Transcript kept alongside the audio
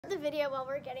the video while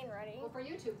we're getting ready. Well, for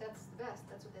YouTube, that's the best.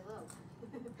 That's what they love.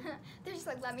 They're just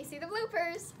like, let me see the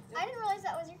bloopers. I didn't realize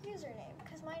that was your username,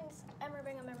 because mine's Emery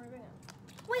Bingham, Emery Bingham.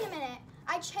 Wait a minute.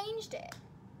 I changed it.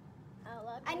 Oh,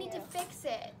 lucky I need to you. fix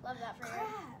it. Love that for you.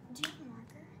 Crap. Do you have a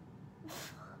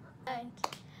marker?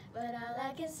 But all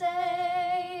I can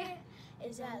say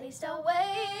is at least I'll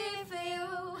wait for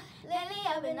you. Lately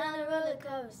I've been on a roller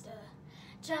coaster,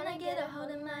 trying to get a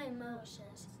hold of my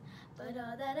emotions. But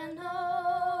all that I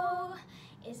know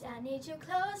is I need you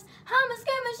close. I'm a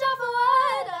skirmish off for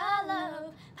what I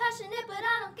love. Passionate but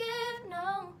I don't give,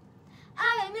 no.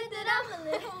 I admit that I'm a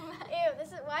little Ew, this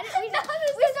is, why did we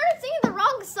started singing the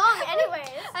wrong song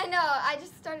anyways. I know, I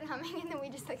just started humming and then we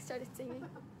just like started singing.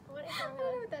 What is I wrong don't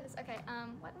know with what that is. Okay,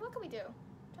 what can we do?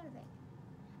 I'm trying to think.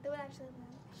 That would actually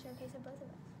showcase of both of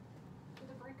us.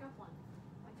 The breakup one.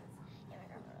 Like that song. Yeah, my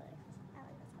grandma really likes this. I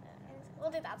like this one.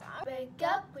 We'll do that song. Break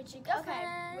up with your girlfriend.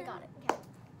 Okay, we got it. Okay.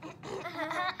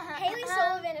 Hayley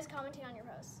Sullivan is commenting on your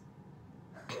post.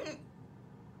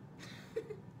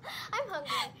 I'm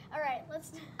hungry. All right, let's.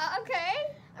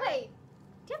 Okay. All Wait.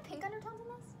 Do you have pink undertones in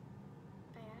this?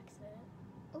 By accident.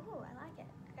 Ooh, I like it.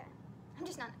 Okay. I'm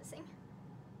just not noticing.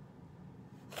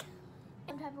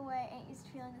 Some type of way, ain't used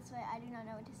to feeling this way. I do not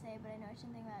know what to say, but I know I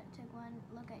shouldn't think about it. Took one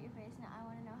look at your face, now I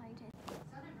want to know how you taste.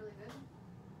 Sounded really good.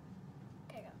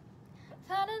 Okay, go.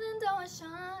 Fatter than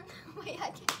Sean. Wait, I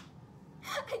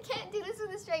can't do this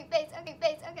with a straight face. Okay,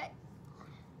 face. Okay.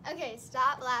 Okay,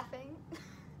 stop laughing.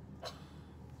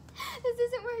 This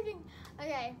isn't working.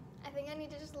 Okay, I think I need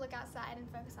to just look outside and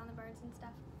focus on the birds and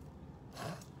stuff.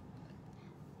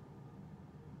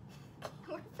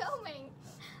 We're filming.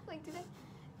 Like today.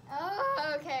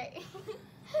 Oh, okay.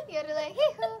 You gotta like,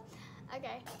 hee-hoo.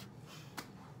 Okay.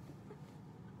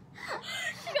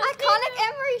 Iconic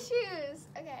Emery shoes.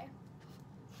 Okay.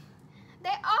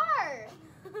 They are.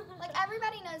 Like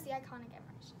everybody knows the iconic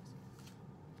Emery shoes.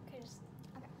 Okay, just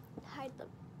Hide them.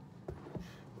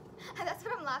 That's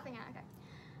what I'm laughing at. Okay.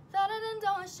 Fatter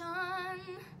than Sean,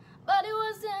 but it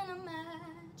wasn't a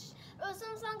match. Wrote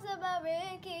some songs about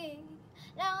Ricky.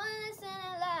 Now I listen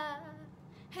aloud.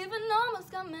 Even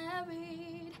almost got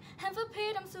married. And for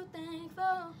Pete, I'm so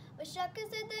thankful. Wish I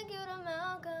could say thank you to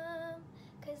Malcolm,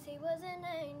 'cause he was an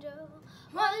angel.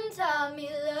 One taught me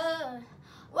love,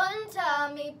 one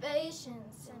taught me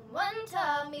patience, and one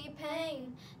taught me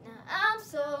pain. Now I'm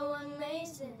so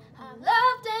amazing. I've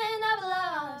loved and I've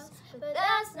lost, but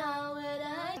that's not what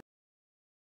I